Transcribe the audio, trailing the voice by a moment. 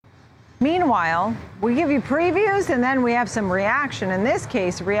Meanwhile, we give you previews and then we have some reaction. In this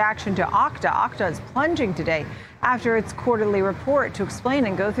case, reaction to Okta. Okta is plunging today after its quarterly report. To explain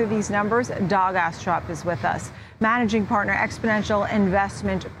and go through these numbers, Doug Astrup is with us, managing partner, Exponential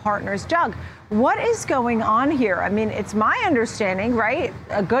Investment Partners. Doug, what is going on here? I mean, it's my understanding, right?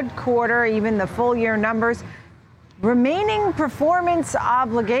 A good quarter, even the full year numbers. Remaining performance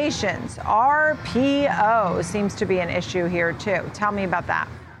obligations, RPO, seems to be an issue here too. Tell me about that.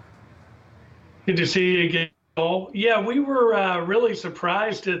 Good to see you again, Paul. Yeah, we were really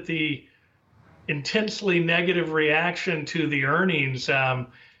surprised at the intensely negative reaction to the earnings.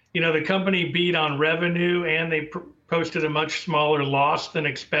 The company beat on revenue and they posted a much smaller loss than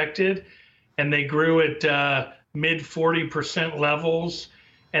expected, and they grew at mid 40% levels.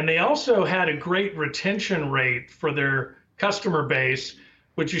 And they also had a great retention rate for their customer base,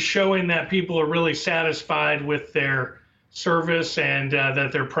 which is showing that people are really satisfied with their service and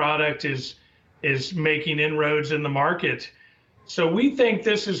that their product is making inroads in the market. So we think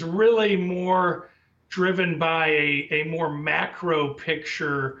this is really more driven by a more macro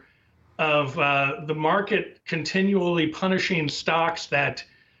picture of the market continually punishing stocks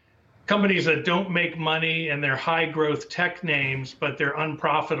companies that don't make money and they're high growth tech names, but they're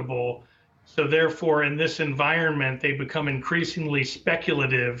unprofitable. So therefore, in this environment, they become increasingly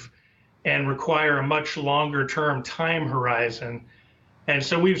speculative and require a much longer term time horizon. And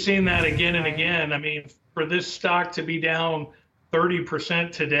so we've seen that again and again. I mean, for this stock to be down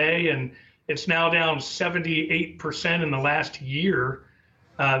 30% today, and it's now down 78% in the last year,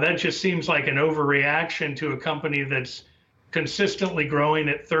 that just seems like an overreaction to a company that's consistently growing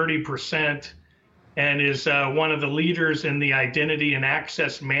at 30% and is one of the leaders in the identity and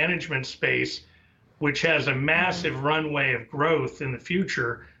access management space, which has a massive runway of growth in the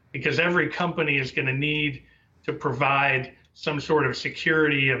future, because every company is going to need to provide some sort of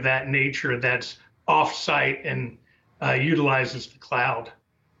security of that nature that's off-site and utilizes the cloud.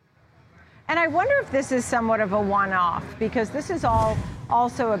 And I wonder if this is somewhat of a one-off, because this is all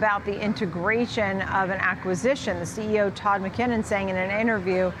also about the integration of an acquisition. The CEO, Todd McKinnon, saying in an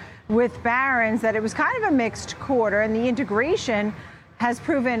interview with Barron's that it was kind of a mixed quarter, and the integration has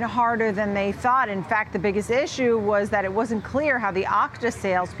proven harder than they thought. In fact, the biggest issue was that it wasn't clear how the Okta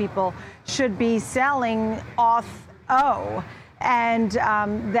salespeople should be selling Auth0, and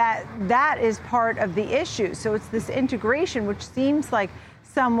that is part of the issue. So it's this integration, which seems like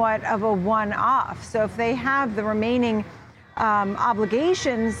somewhat of a one-off. So if they have the remaining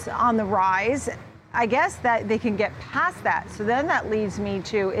obligations on the rise, I guess that they can get past that. So then that leads me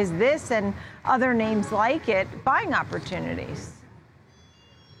to, is this and other names like it buying opportunities?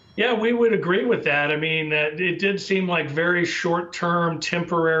 Yeah, we would agree with that. I mean, it did seem like very short-term,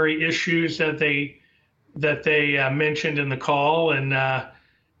 temporary issues that they mentioned in the call,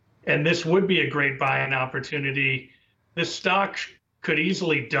 and this would be a great buying opportunity. This stock could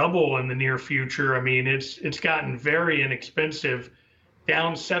easily double in the near future. I mean, it's gotten very inexpensive,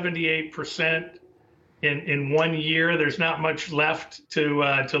 down 78% in 1 year. There's not much left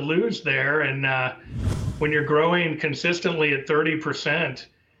to lose there, and when you're growing consistently at 30%,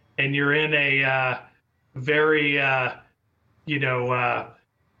 and you're in a very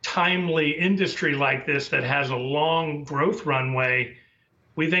timely industry like this that has a long growth runway,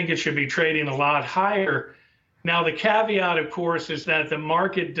 we think it should be trading a lot higher. Now, the caveat, of course, is that the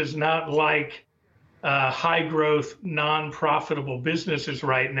market does not like high growth, non-profitable businesses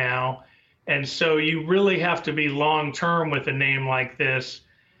right now. And so you really have to be long term with a name like this.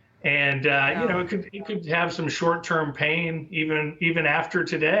 And it could have some short-term pain even after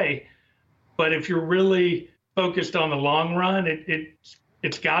today. But if you're really focused on the long run,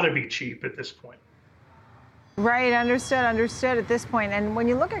 it's got to be cheap at this point. Right, understood at this point. And when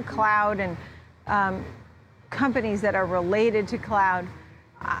you look at cloud and companies that are related to cloud,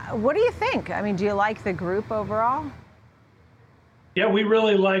 what do you think? I mean, do you like the group overall? Yeah, we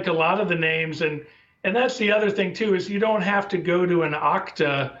really like a lot of the names, and that's the other thing too, is you don't have to go to an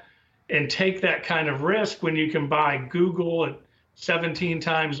Okta and take that kind of risk when you can buy Google at 17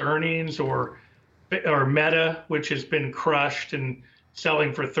 times earnings, or Meta, which has been crushed and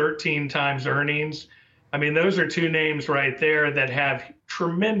selling for 13 times earnings. I mean, those are two names right there that have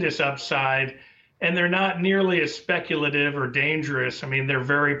tremendous upside, and they're not nearly as speculative or dangerous. I mean, they're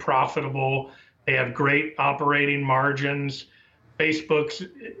very profitable. They have great operating margins. Facebook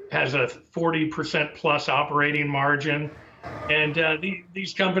has a 40% plus operating margin. And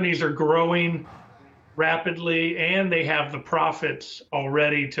these companies are growing rapidly, and they have the profits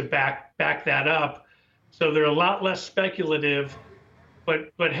already to back that up. So they're a lot less speculative,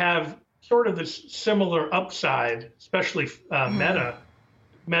 but have sort of this similar upside, especially Meta.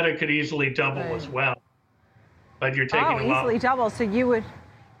 Meta could easily double as well. But you're taking a lot. Easily double. So you would,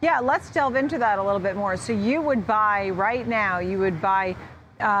 yeah, let's delve into that a little bit more. So you would buy right now, you would buy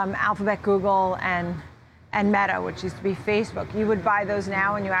Alphabet, Google, and Meta, which used to be Facebook. You would buy those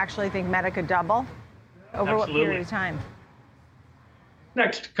now, and you actually think Meta could double? Over what period of time?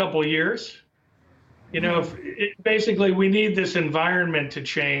 Next couple of years. Basically, we need this environment to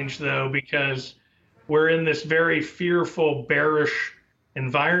change, though, because we're in this very fearful, bearish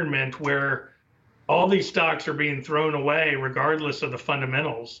environment where all these stocks are being thrown away regardless of the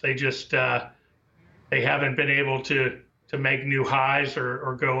fundamentals. They just they haven't been able to make new highs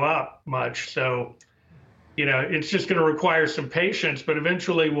or go up much. So, it's just going to require some patience, but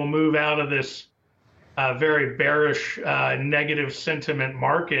eventually we'll move out of this very bearish, negative sentiment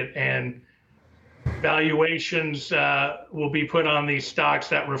market, and valuations will be put on these stocks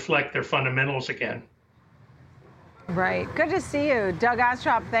that reflect their fundamentals again. Right. Good to see you. Doug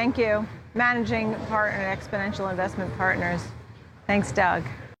Ostrop, thank you. Managing partner at Exponential Investment Partners. Thanks, Doug.